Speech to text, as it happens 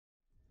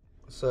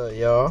What's up,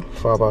 y'all?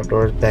 Fob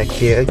Outdoors back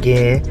here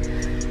again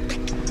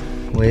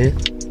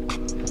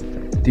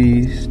with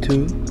these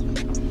two.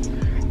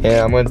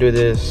 Yeah, I'm gonna do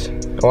this.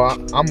 Well,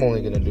 I'm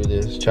only gonna do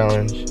this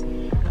challenge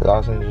because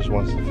Austin just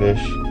wants to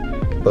fish.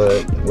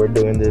 But we're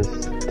doing this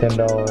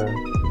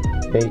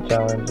 $10 bait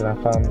challenge, and I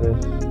found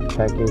this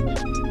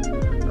package.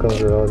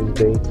 Comes with all these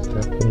baits.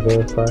 I can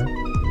verify.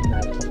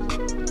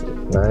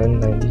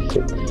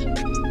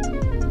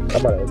 $9.96. I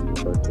bought it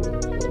for $2.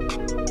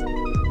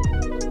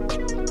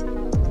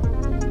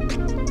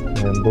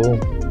 And boom,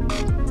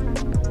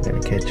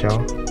 gonna catch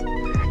y'all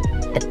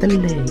at the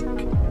lake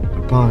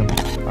or pond.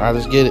 All right,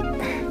 let's get it.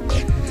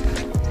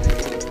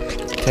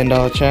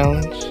 $10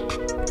 challenge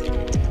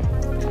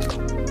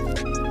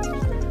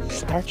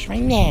starts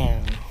right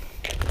now.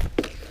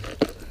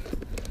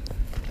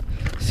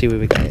 Let's see what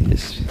we got in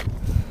this.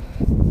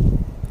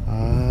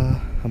 I'm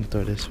gonna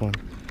throw this one.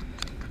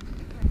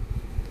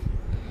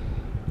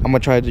 I'm gonna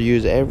try to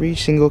use every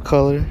single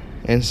color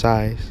and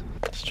size.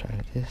 Let's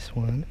try this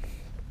one.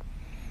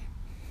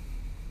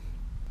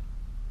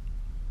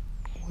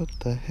 What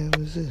the hell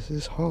is this?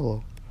 It's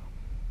hollow.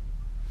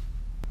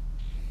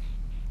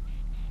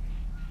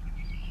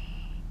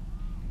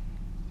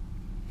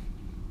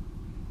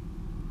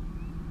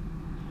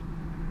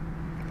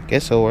 I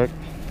guess it'll work.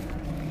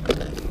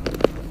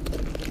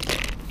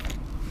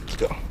 Let's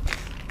go.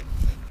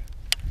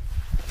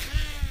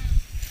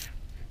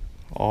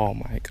 Oh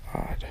my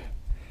God.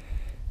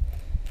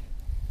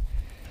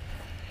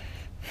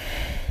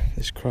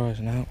 This craw is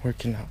not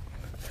working out.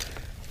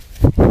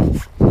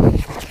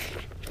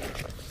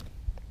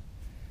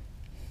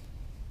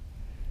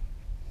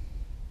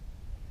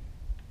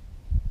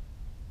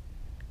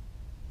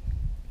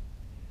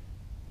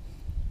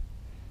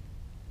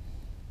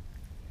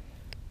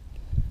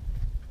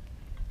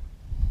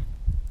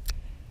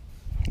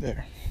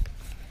 There.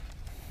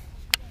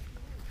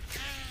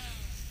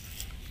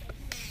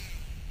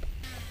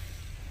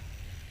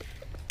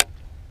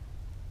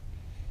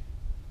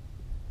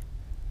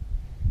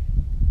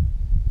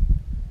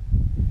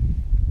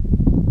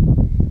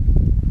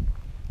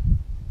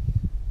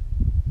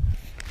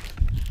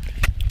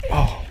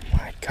 Oh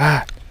my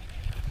God.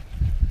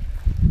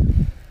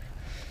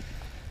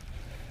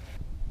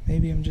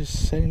 Maybe I'm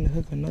just setting the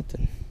hook on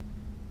nothing.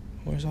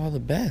 Where's all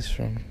the bass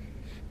from?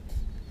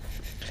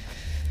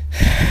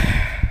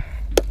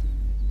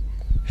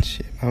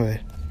 Shit, my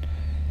bad.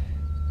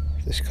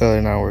 This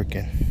color not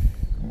working.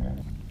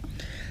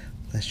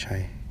 Let's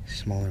try a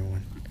smaller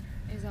one.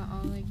 Is that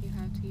all like you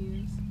have to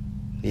use?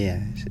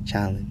 Yeah, it's a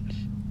challenge.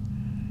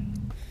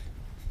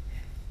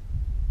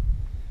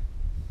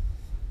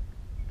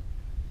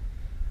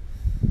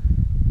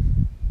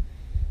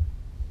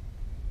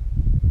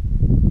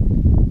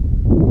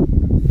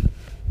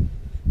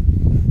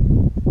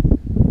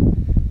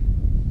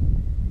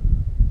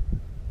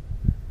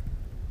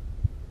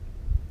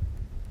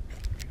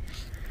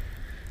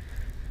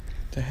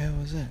 What the hell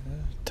was that?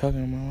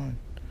 Tugging on my line.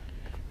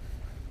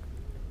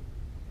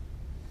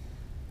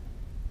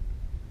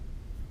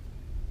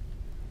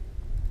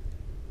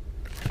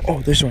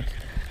 Oh, this one.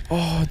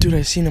 Oh, dude,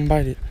 I seen him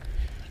bite it.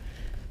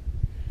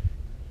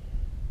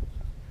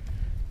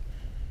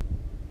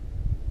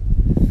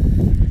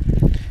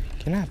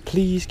 Can I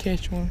please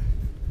catch one?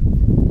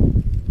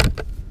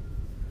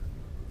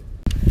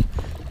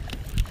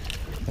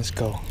 Let's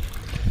go.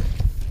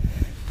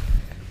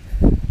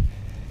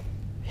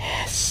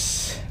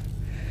 Yes.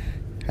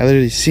 I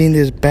literally seen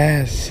this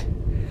bass.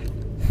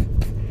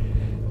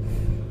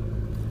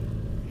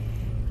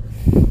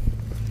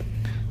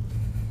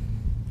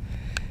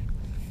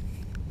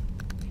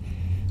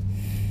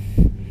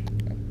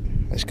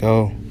 Let's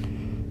go.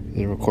 Is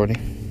it recording?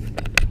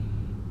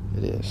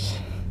 It is.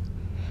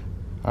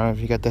 I don't know if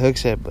you got the hook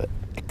set, but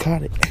I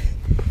caught it.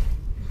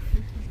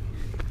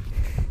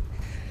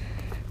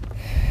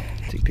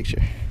 Take a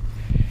picture.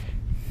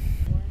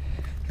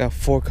 Got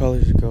 4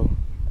 colors to go.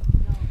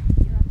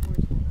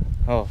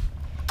 Oh,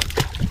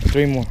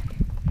 3 more.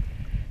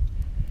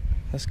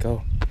 Let's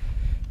go.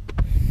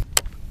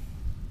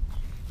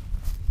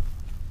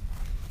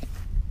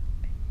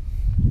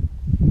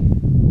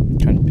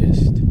 Kinda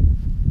pissed.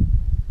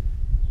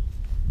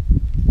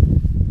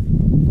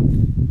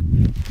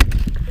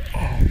 Oh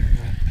my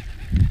God.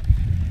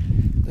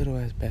 Little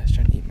ass bass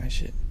trying to eat my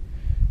shit.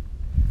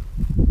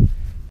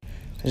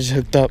 I just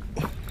hooked up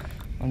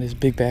on this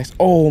big bass.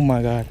 Oh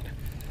my God.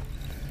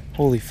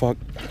 Holy fuck.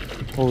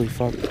 Holy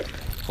fuck.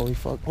 Holy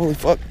fuck. Holy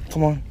fuck.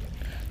 Come on.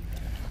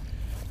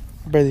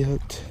 Barely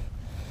hooked.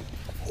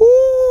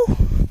 Woo!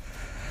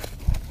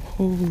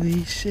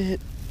 Holy shit.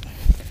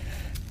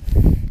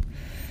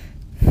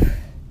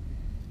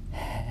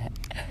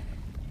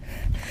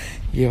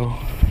 Yo.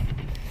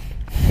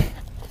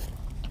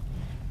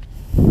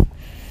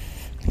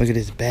 Look at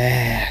this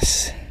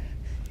bass.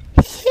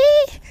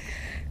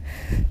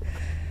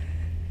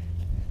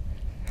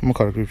 I'm gonna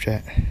call the group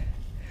chat.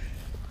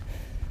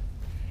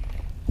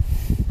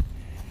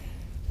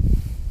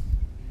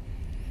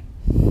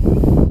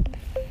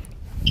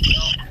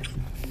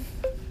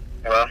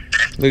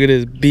 Look at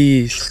this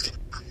beast.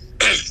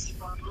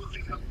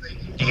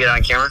 You get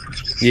on camera?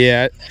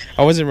 Yeah,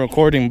 I wasn't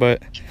recording,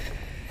 but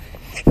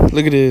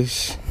look at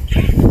this.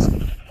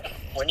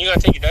 When you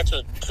gotta take your dad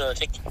to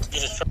get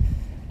his truck.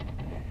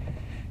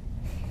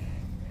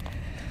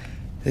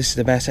 This is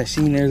the bass I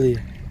seen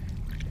earlier.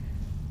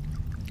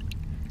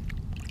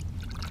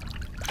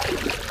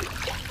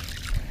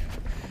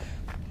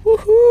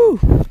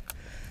 Woohoo!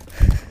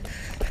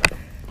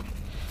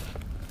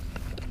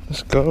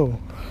 Let's go.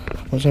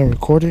 Was I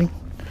recording?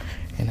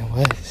 And it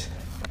was.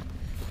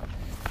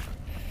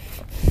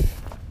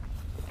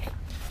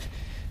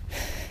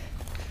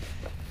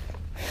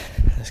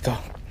 Let's go.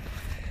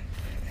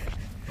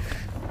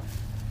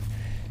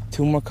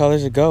 2 more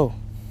colors to go.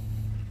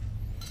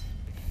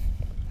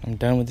 I'm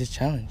done with this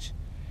challenge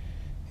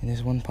in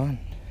this one pond.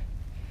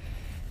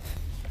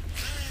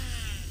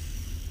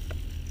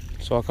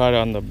 So I caught it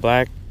on the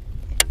black,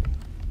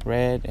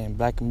 red, and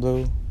black and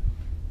blue,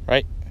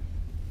 right?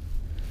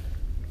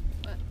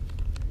 What?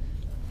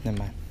 Never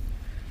mind.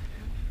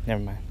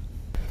 Never mind.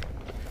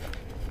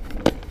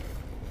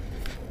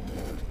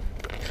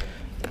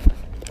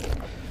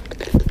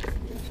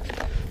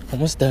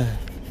 Almost done.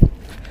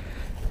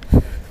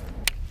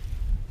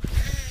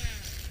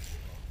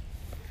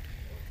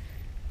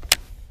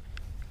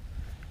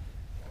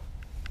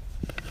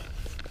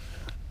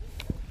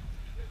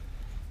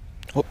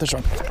 Oh, there's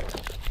one.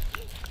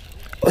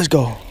 Let's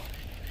go.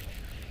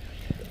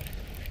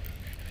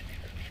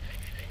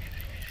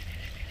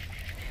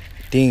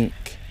 Dink.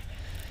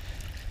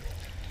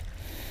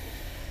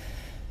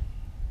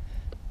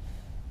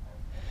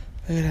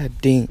 Look at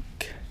that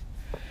dink.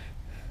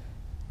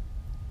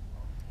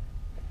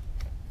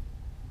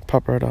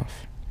 Pop right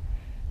off.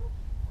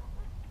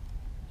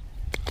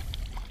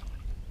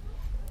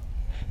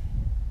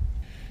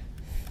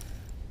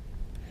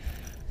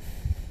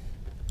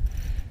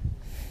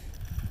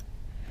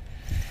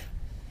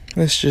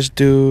 Let's just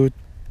do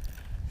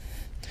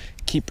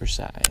keeper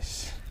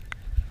size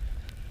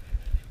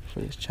for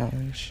this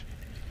challenge.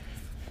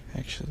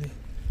 Actually,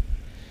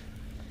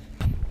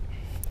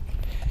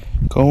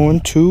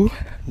 going to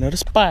another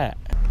spot.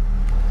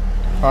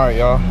 All right,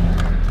 y'all.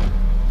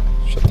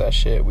 Shut that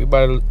shit. We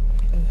about to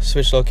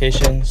switch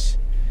locations.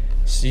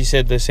 So you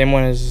said the same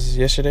one as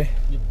yesterday?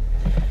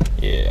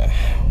 Yeah.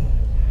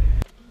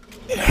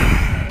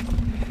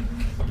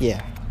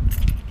 Yeah.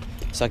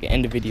 So I can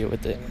end the video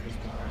with it.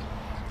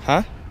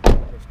 Huh?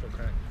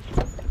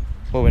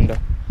 What window?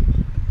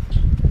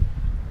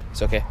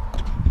 It's okay.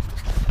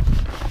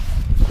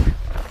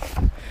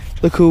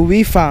 Look who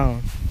we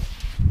found.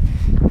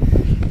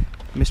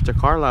 Mr.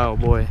 Carlisle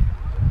boy.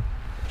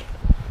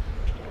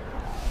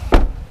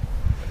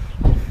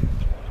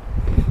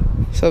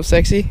 What's up,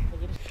 sexy?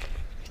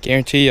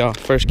 Guarantee y'all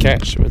first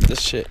catch with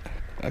this shit.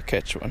 I'll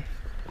catch one.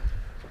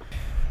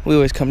 We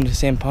always come to the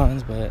same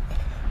ponds, but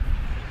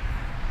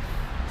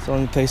it's the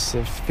only place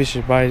the fish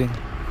are biting.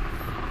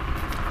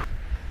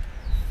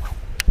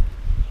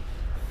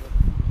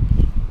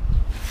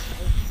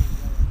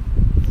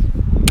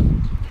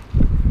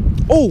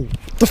 Oh,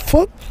 the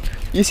fuck?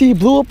 You see he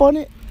blew up on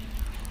it?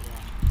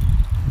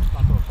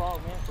 Not gonna fall,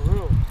 man, for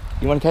real.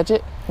 You wanna catch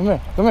it? Come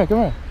here, come here, come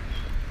here.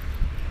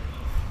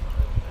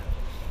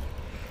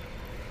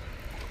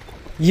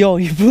 Yo,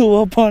 you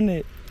blew up on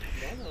it.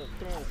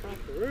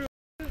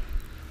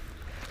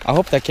 I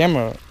hope that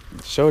camera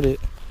showed it.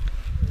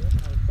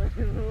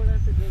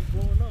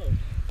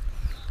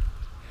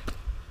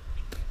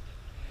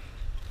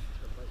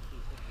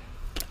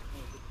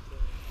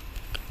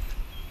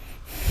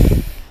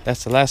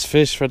 That's the last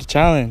fish for the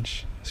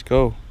challenge. Let's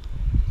go.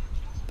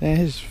 Damn,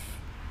 he's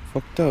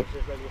fucked up.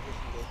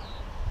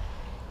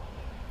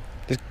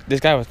 This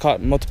guy was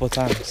caught multiple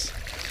times.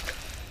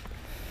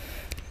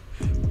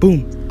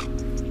 Boom.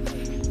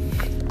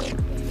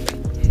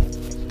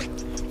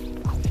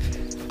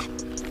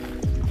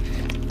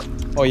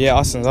 Oh yeah,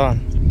 Austin's on.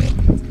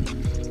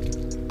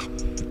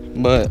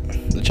 But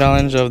the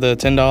challenge of the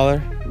 $10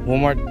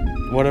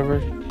 Walmart, whatever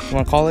you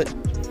want to call it,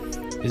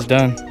 is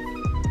done.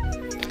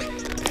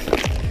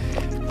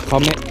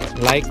 Comment,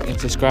 like, and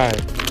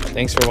subscribe.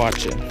 Thanks for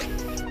watching.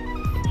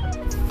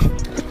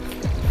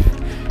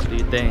 Do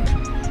your thing.